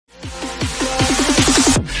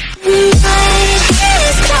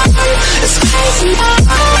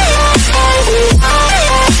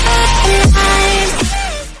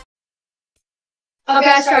Okay,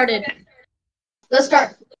 I started. Let's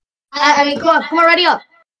start. I mean, come on, ready up.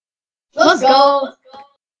 Let's go.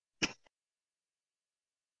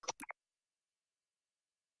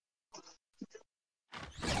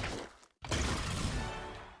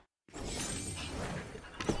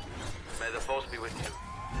 May the force be with you.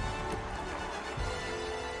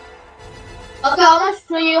 Okay, I'm gonna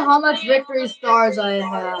show you how much victory stars I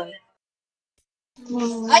have.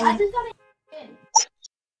 I just got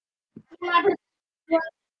it.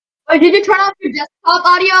 Wait, did you turn off your desktop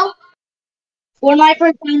audio? For my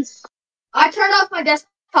friends. I turned off my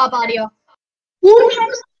desktop audio. What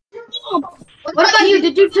What about you?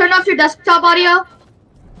 Did you turn off your desktop audio?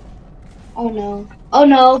 Oh no. Oh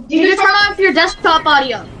no. Did you turn off your desktop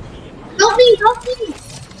audio? Help me, help me.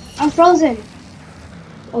 I'm frozen.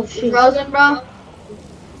 Oh shoot. You're frozen, bro?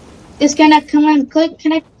 Disconnect, come on, click,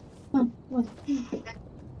 connect. Come on.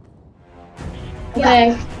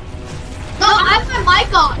 Okay. No, I have my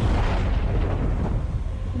mic on.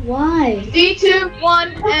 Why? 3, 2,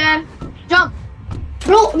 1, and jump.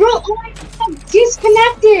 Bro, oh my god,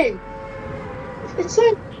 disconnected. It's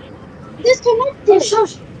so disconnected.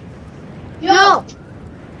 Yo,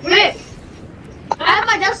 Rick. I have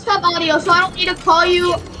my desktop audio, so I don't need to call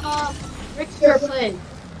you RixsterPlays.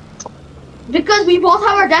 Because we both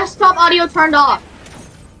have our desktop audio turned off.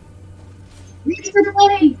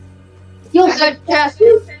 RixsterPlays. Yo, Good test.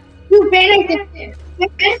 You finished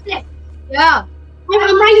it. Yeah.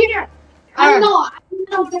 I'm right here. I don't know.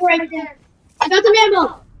 They're right there. I got some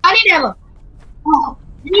ammo. I need ammo. Oh,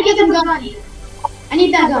 I need to get some gun. I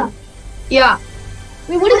need that gun. Yeah.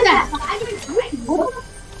 Wait, what is that?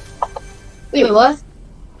 Wait, what?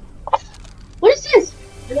 What is this?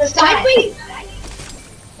 Wait.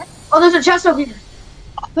 Oh, there's a chest over here.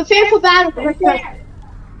 Prepare for battle. Right there.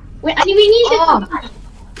 Wait, we need this.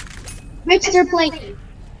 RixsterPlays.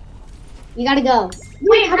 You gotta go.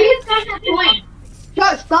 Wait, how do you start that point?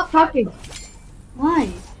 Josh, stop talking. Why?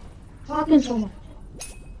 Talking so much.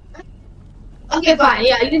 Okay, fine.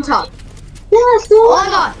 Yeah, you can talk. Yeah, still. Oh my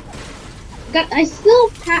god. I still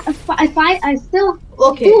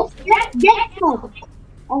Okay. Get help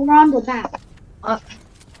around the back.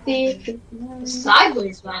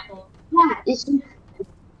 Sideways baffle. Yeah, it's.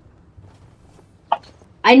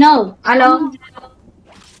 I know. I know.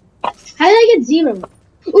 How did I get 0?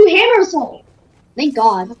 Ooh, hammer assault. Thank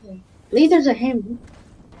God. Okay. At least there's a hammer.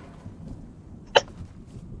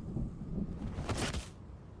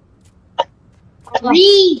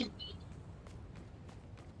 Read.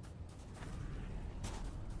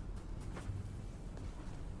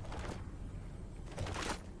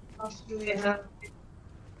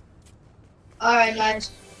 Alright,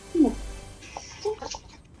 guys. Two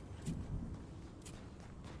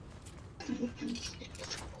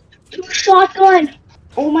shotgun.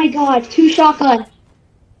 Oh my God, 2 shotgun.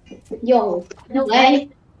 Yo, No way.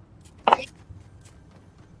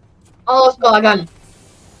 Oh, let's go. I got it.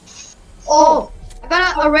 Oh, I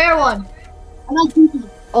got a rare one. I got 2.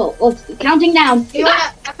 Oh, counting down. You want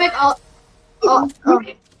an epic? I got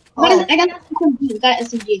SMG. Got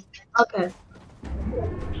SMG. Okay.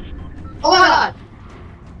 Oh my god.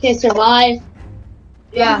 Okay, survive.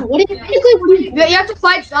 Yeah. What is it? You have to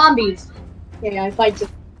fight zombies. Yeah, I fight you.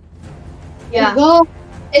 Yeah. Go.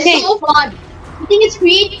 It's Okay. so fun. I think it's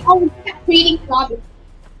creating. Oh, creating zombies.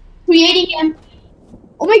 Creating them.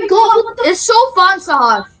 Oh my God! What the? It's so fun,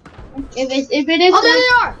 Sahaj. If it is. Oh, there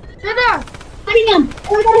they are. They're there. Fighting them.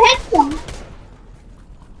 Oh, I got a headshot.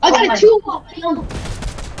 I got a 2.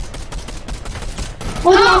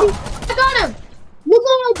 Oh, I got him. Look at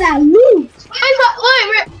all that loot.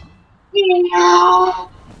 Wait. Yeah.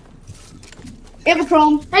 Ever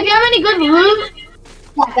chrome. Hey, do you have any good loot?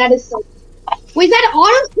 Yeah, that is so. Wait, is that an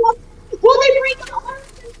auto swap? Bro, they bring the auto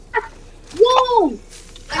swap. Whoa!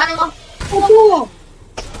 I don't know. Oh,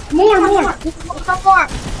 cool. More. Some more.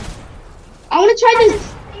 I want to try this.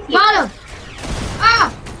 Got him. Ah!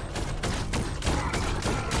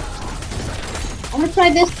 I want to try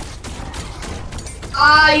this.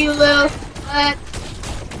 Ah, you little.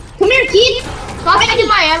 Come here, kid. Stop taking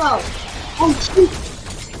my ammo. Oh, shoot.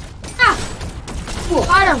 Ah! Cool.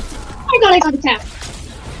 Got him. Oh my God, I got attacked.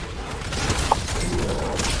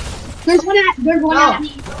 There's one at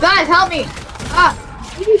me. Guys, help me. Ah.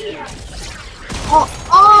 Oh.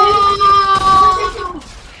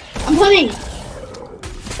 I'm coming.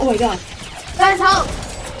 Oh my God. Guys, help.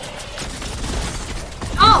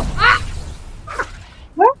 Oh. Ah.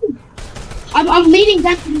 Where? I'm leading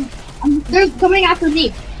them to me. They're coming after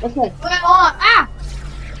me. Let's go. Wait, hold on. Ah.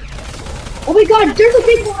 Oh my God, there's a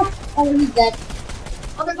big one. Oh, he's dead.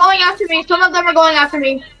 Oh, they're going after me. Some of them are going after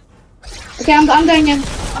me. Okay, I'm going in.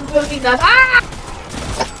 I'm doing that. Ah!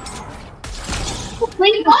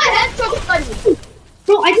 Playing Oh, headshot buddy.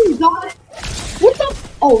 Bro, I just got it. What the?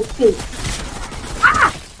 Oh, shoot.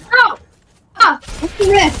 Ah! No! Ah! What's the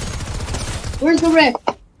rift? Where's the rift?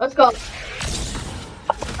 Let's go.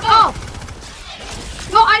 Oh!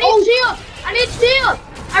 No, I need shield! I need shield!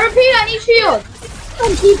 I repeat, I need shield!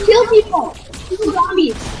 You kill people! People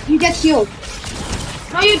zombies. You get shield.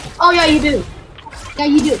 No, you. Oh, yeah, you do. Yeah,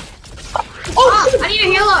 you do. Oh, shoot! I need to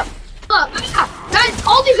heal up. Look, guys,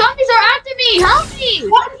 all these zombies are after me! Help me!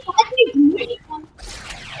 What?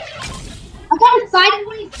 I got a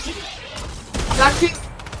sideways. Got you.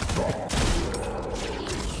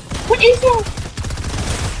 What is that?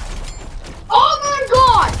 Oh my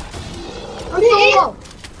god! I'm so low.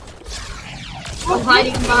 I'm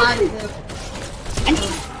hiding behind him. I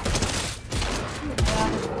need.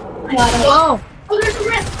 Oh! Oh, there's a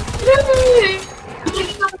rift!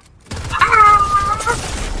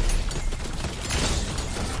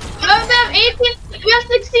 We have 18, we have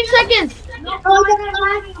 16 seconds! No, I'm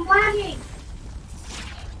lagging.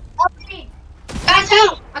 Help me. Guys,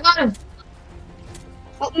 help! I got him.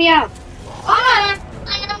 Help me out. I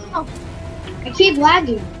I keep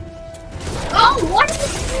lagging. Oh, what is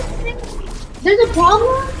this? There's a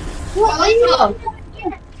problem? What? Let's go.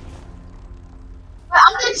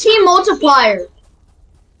 I'm the team multiplier.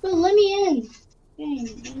 Bro, let me in. Dang,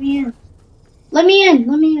 let me in. Let me in.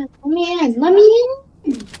 Let me in. Let me in. Let me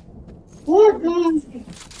in. What? No.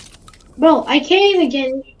 Bro, I can't even get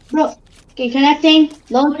it. Bro, okay, connecting.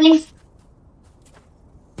 Loading.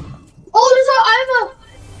 Oh,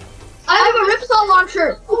 I have a ripsaw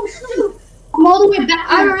launcher. Oh, shoot. I'm all the way back.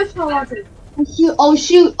 I have a ripsaw launcher. Oh, shoot. Oh,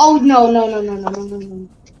 shoot. Oh, no, no, no, no, no, no, no, no.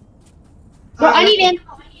 Bro, I need ammo.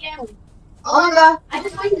 I need ammo. Oh my god. I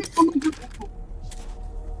just wasted so much.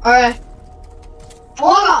 Alright.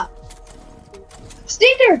 Oh my god.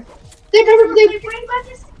 Sticker. Hey,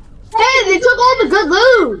 they took all the good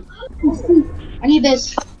loot. I need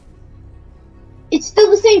this. It's still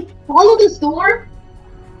the same. Follow the store.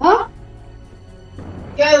 Huh?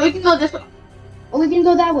 Yeah, we can go this way. Oh, we can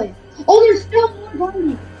go that way. Oh, there's still more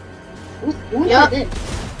zombies. What's Yep. this?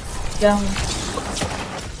 Yeah.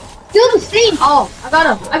 Still the same. Oh, I got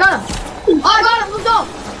him. I got him. Oh, I got him. Let's go.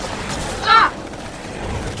 Ah!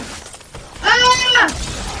 Ah!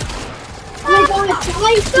 Oh my god, guys.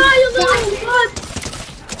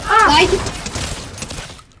 Ah!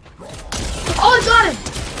 Oh, I got him.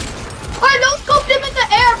 I no scoped him in the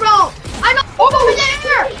air, bro. I know. Oh, in the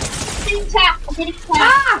air. I'm getting tapped.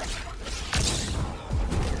 Ah!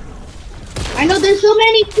 I know there's so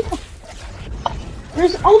many people.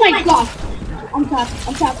 There's, oh my god. I'm tapped.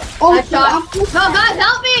 Oh, I shot. No, guys,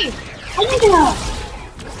 help me. I need help.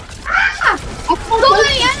 Ah! So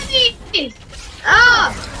many enemies.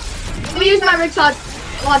 Ah! Let me use my Rixon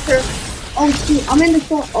launcher. Oh shoot, I'm in the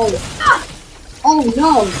store. Oh. Ah! Oh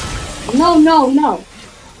no. No.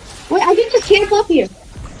 Wait, I can just camp up here.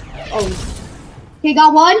 Oh. Okay,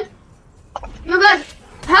 got one. You guys,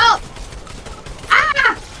 help!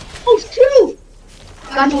 Ah! Oh shoot.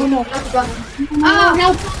 Got you. No. Ah!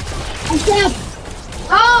 Help. I'm trapped.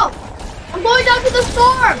 Oh! I'm going down to the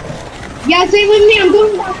storm! Yeah, stay with me. I'm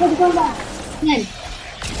going back. Man.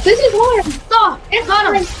 This is hard. Stop! It's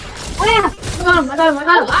Got him! Ah! I got him!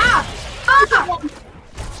 Ah! Ah!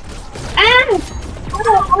 Ah!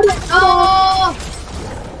 Oh!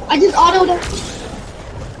 I just autoed it.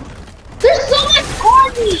 There's so much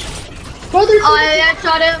on me! Bro, there's so I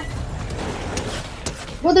shot him!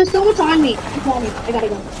 Bro, there's so much on me. I gotta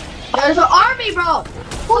go. There's an army, bro!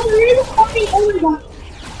 Oh, there is an army. Oh my god.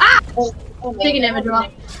 Ah! Oh my Taking god.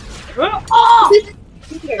 damage, bro. Oh!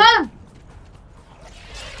 Here. Got him!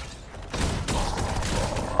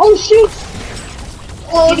 Oh shoot!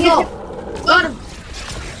 Oh, no! Got him!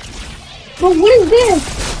 Bro, what is this?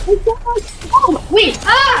 There's so much. Oh, wait.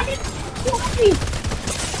 Ah!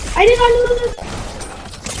 I did not know this.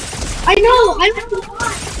 I know.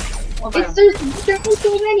 Okay. There's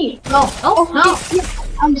so many. No, no. Yeah,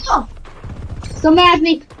 I'm so mad at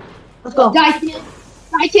me. Let's go. Die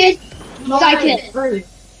kid. No, Die hurry, kid. hurry.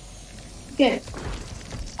 Okay.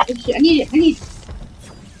 Oh, shit, I need it.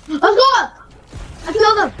 Let's go! I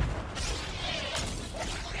killed him!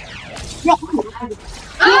 Bro,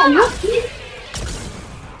 Ah! what?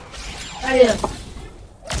 I did him.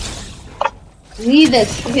 I need this.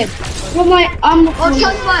 Okay. Bro, Oh,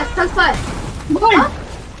 chug splash. One. Huh?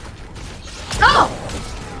 No!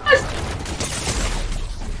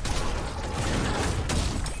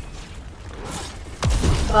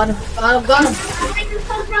 Got him.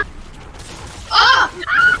 Ah!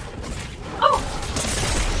 Oh!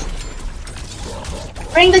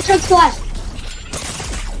 Bring the chug splash.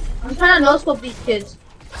 I'm trying to no-scope these kids.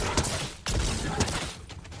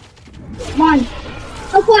 on.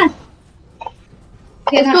 Up one.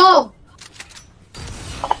 Okay, Let's go.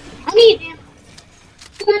 I need.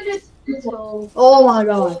 Oh my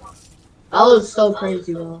god. That was so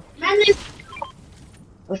crazy, bro.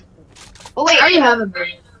 Oh wait, I already have it, bro.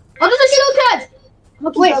 Oh, there's a shield head! I'm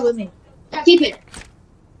gonna keep that with me. Keep it.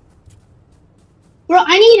 Bro,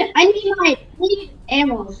 I need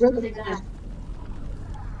ammo really bad.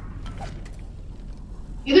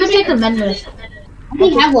 You can take the menace. I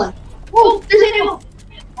don't have one. Oh, there's ammo!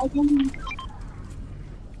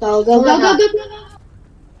 Go.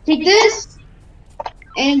 Take this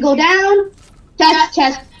and go down.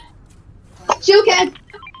 Chest. Shield head.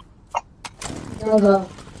 No.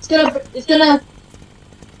 It's gonna.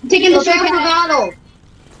 I'm taking the shield Prepare for head. battle.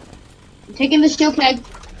 I'm taking the shield head.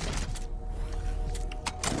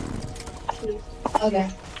 Okay.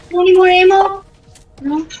 Any more ammo?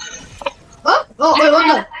 No. Huh? Oh, wait, what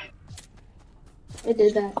the? I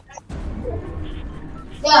did that.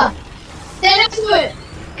 Yeah. Stay next to it.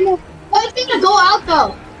 Oh, it's gonna go out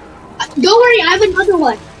though. Don't worry, I have another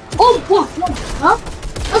one. Oh, fuck. Huh?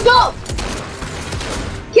 Let's go.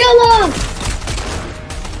 Kill him!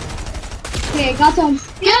 Okay, got some.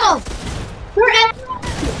 Kill him. They're at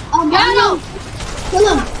Got him. Kill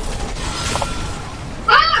him.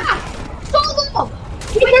 Ah! Solo.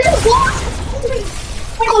 Wait, there's a boss!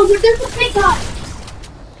 Oh, there's a big guy!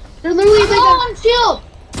 They're literally like Go on shield.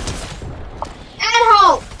 And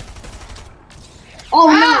help. Oh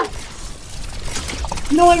Ah!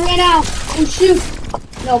 no! No, I ran out! Oh shoot!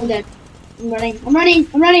 No, I'm dead. I'm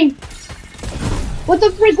running! What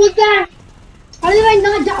the frick was that? How did I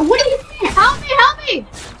not die? What is that? Help me.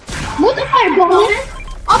 Multiplier bonus?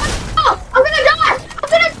 I'm gonna die.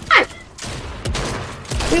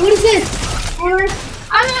 Wait, what is this?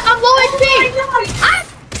 I'm low HP.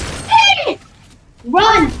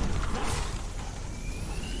 Run!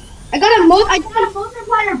 I got a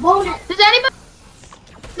multiplier bonus. Does anybody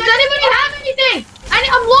have anything?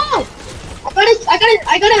 I'm low.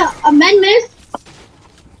 I got a amendment.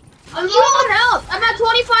 I'm low on health. I'm at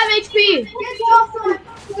 25 HP.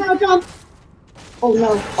 Oh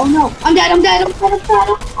no. I'm dead.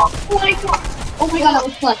 Oh my god, that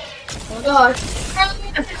was clutch. Oh gosh.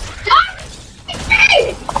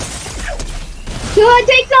 Can I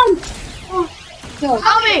take some? Oh, go.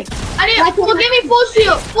 Help me. Give me full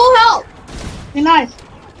shield. Full health. Okay, nice.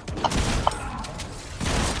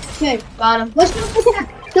 Okay. Got him. Let's go attack.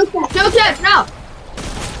 Shield check now.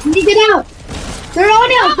 We need to get out. They're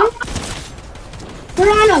on us. They're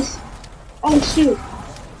on us. Oh shoot.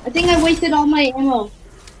 I think I wasted all my ammo.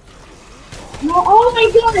 No, oh my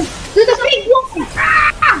god. There's a big one.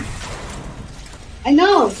 Ah! I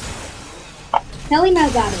know. Kelly now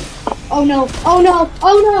got it. Oh no.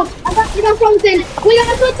 I got frozen. We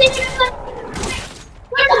got frozen.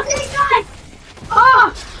 Where's the big guy?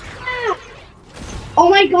 Oh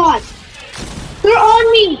my god. They're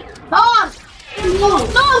on me.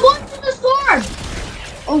 No, one's in the storm.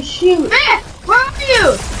 Oh shoot. Rick, where are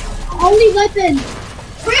you? Only weapon.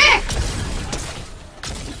 Rick.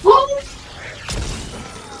 Oh.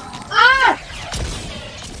 Ah.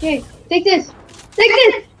 Okay, take this.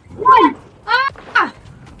 Run. Ah.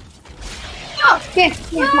 Okay.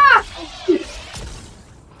 Ah.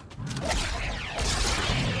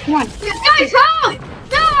 Come on. Guys, help!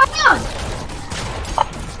 No!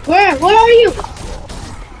 Where are you?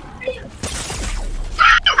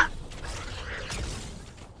 Ah!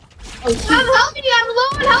 Oh, shoot. I'm helping you. I'm low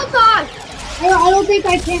on health on. I don't think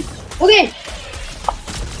I can. Okay.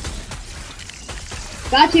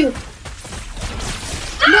 Got you.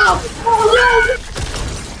 No! Oh no!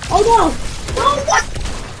 Oh what?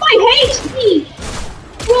 My HP!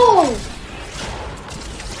 Bro!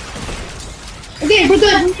 Okay, we're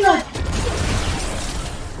good.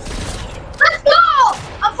 Let's go!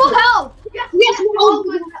 I'm full health. Yes, we're all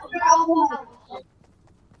good.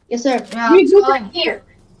 Yes, sir. Yeah, Regroup here.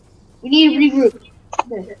 We need to regroup.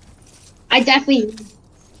 I definitely need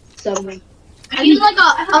something. I need like a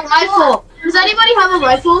rifle. Does anybody have a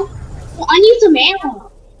rifle? Well, I need some ammo.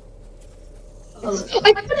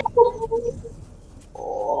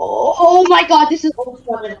 Oh my god, this is awesome.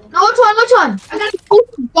 No, which one? I got a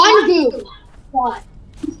gun goo. God,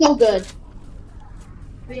 it's so good.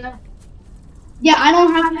 Yeah, I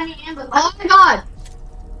don't have any ammo. Oh my god.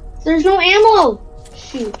 There's no ammo.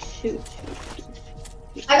 Shoot.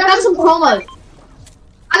 I got some chromas.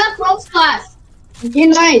 I got chrome glass. Okay,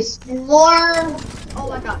 nice. More. Oh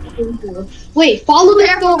my god. Wait, follow the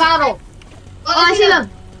Prepare for battle. Oh, I see them.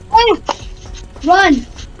 Oh, run.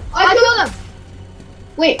 Oh, I killed them.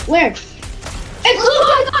 Wait, where? I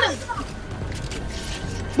got him.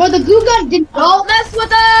 Bro, the glue gun didn't. Don't mess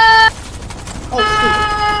with us.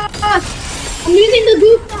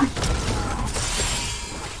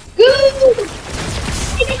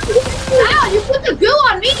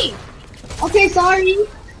 sorry.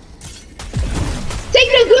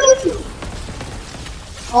 Take the goo!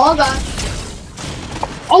 Oh god.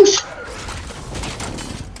 Oh sh!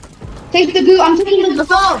 Take the goo, I'm taking the Let's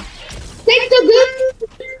go. Take the goo!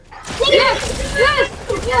 Yes! Yes!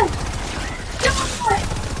 Yes!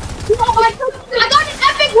 Oh my god! I got an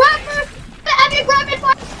epic weapon! The epic weapon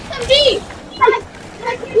for SMG!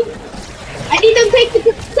 I need to take the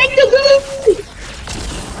goo!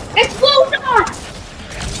 Explode not!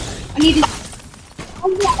 I need to. Oh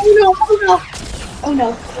no! Oh no! Oh no! Oh no!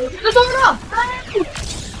 Let's go now!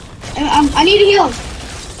 I need to heal.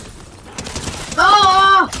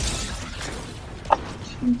 Oh!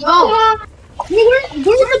 No! Where's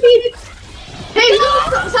the people? Hey,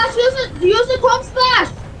 Sash, use the Chrome Splash!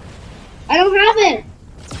 I don't have it.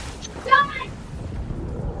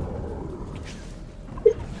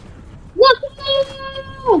 Look!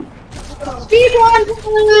 Speed run!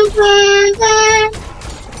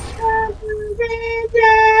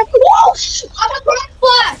 Whoa! I'm a Chrome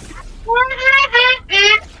Splash!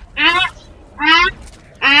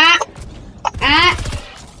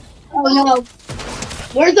 Oh no.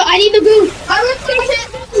 Where's the? I need the goo. I will take it!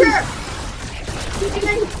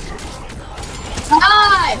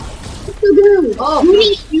 Die! What's the goo? Oh. You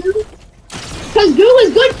need you? Because goo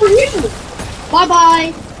is good for you. Bye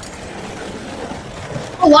bye.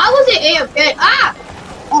 Oh, why was it AFK? Ah!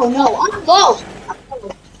 Oh no, I'm low.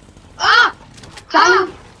 Ah! Ah!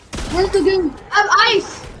 Where's the goo? I'm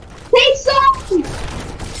ice! Take some.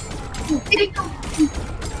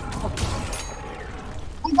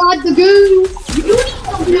 I got the goo. You need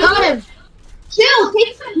some goo. Got him! Chill,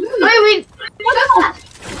 take some goo. Wait!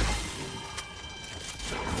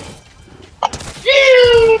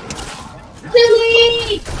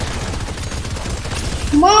 Silly.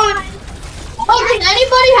 Come on. Oh, does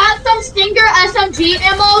anybody have some Stinger SMG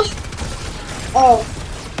ammos? Oh.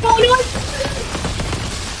 Oh no.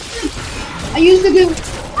 I used the goo.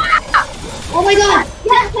 Ah! Oh my god.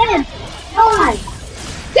 Yes, man. God.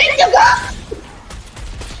 Take the goo.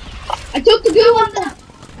 I took the goo on the.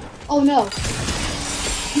 Oh no.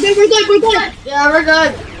 Okay, we're good. We're good. Yeah, we're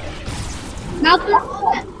good. Now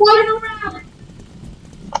final round.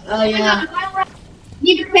 Oh, yeah.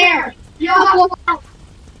 Need to prepare. Yeah,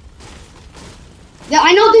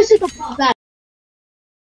 I know this is a bad.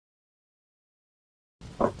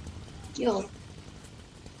 Yo.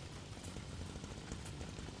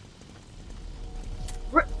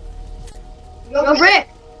 Yo, Rick!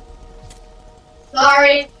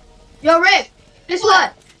 Sorry. Yo, Rick! Guess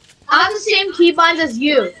what? I have the same keybinds as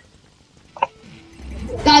you.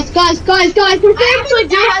 Guys, I actually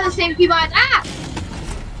do have the same keybinds. Ah!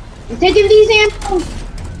 I'm taking these ammo.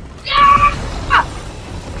 Yeah!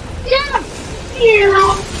 Yeah!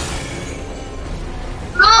 Yeah.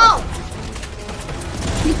 Oh!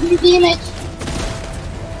 Take the damage.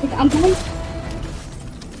 I'm going.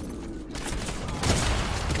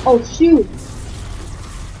 Oh shoot.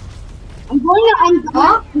 I'm going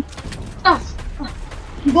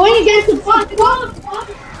against the front.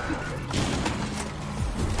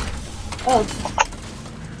 Oh,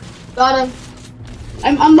 Got him.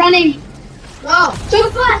 I'm running. Go!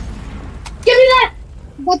 Chuck flash. Give me that.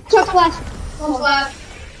 What chuck flash? Go flash.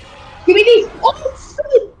 Give me these. Oh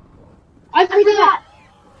shoot. I forgot.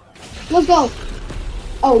 Let's go.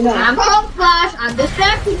 Oh no. I'm going flash. I'm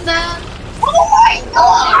distracting them. Oh my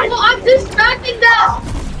god. No, I'm distracting them.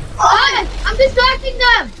 I'm distracting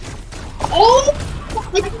them. Oh.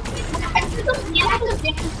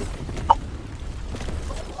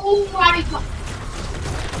 Oh my god.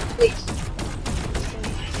 Please.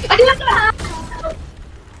 I do have to have.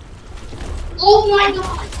 Oh my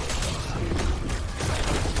god.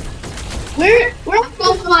 Where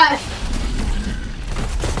Go flash.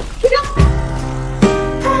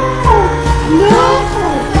 No.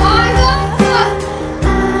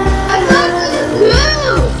 I got this too.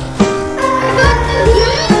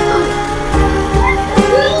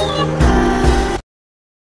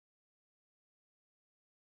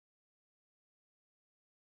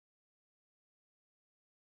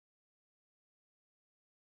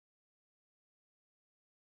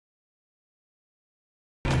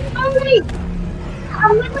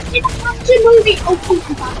 I'm literally in an action movie. Oh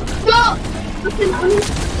my god. No! Listen, I'm in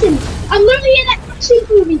action. I'm literally in an action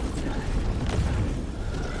movie.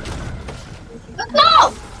 Let's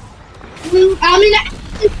go! I'm in an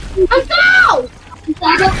action movie. Let's go!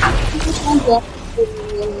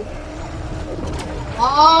 Oh!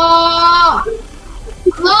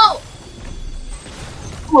 No!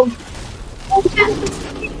 Oh. Oh, God.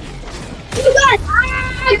 Oh, God.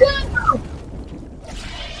 Ah, God.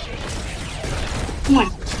 Come on.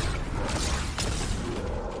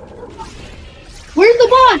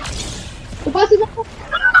 on! The bus is up.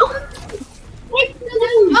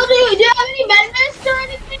 Oh, do you have any medicine or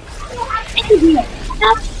anything?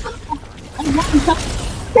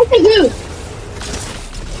 Take the goo.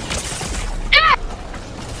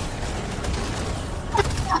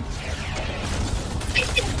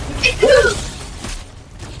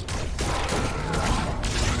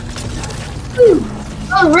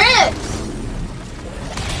 Oh, Rick!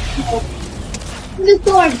 The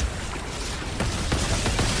sword.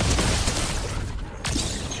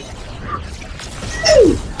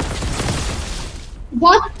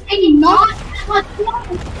 What? I did not. What?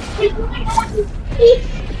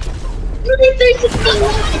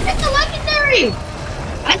 It's a legendary!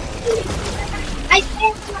 I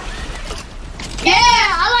can't. Yeah,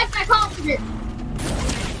 I like that confidence.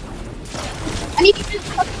 I need to just.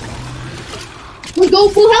 We go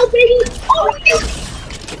full health, baby. Oh, shoot.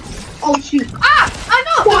 Oh, shoot. Ah! I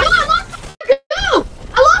know! No, I lost the goo!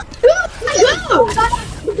 I lost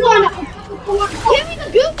the goo! Give me the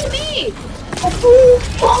goo to me!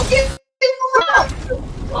 Oh, give me more.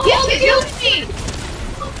 Give the goo to me!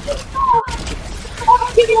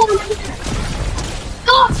 Give me one.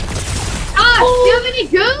 Ah! Do you have any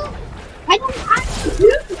goo? I don't have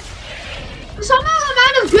goo. Somehow I'm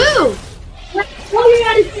out of goo! Oh, you're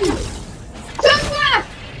out of goo. Turn left!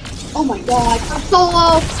 Oh my god. I'm so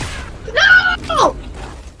low. No!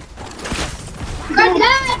 You're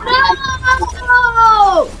dead!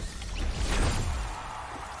 No!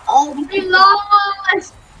 Oh, We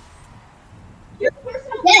lost! yeah.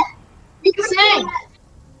 You're saying?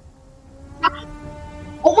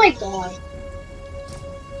 Oh my god.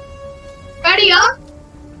 Ready up?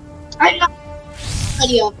 Ready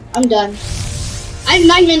up. I'm done. I have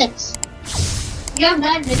 9 minutes. You have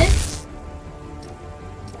 9 minutes?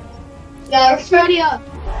 Yeah, ready up.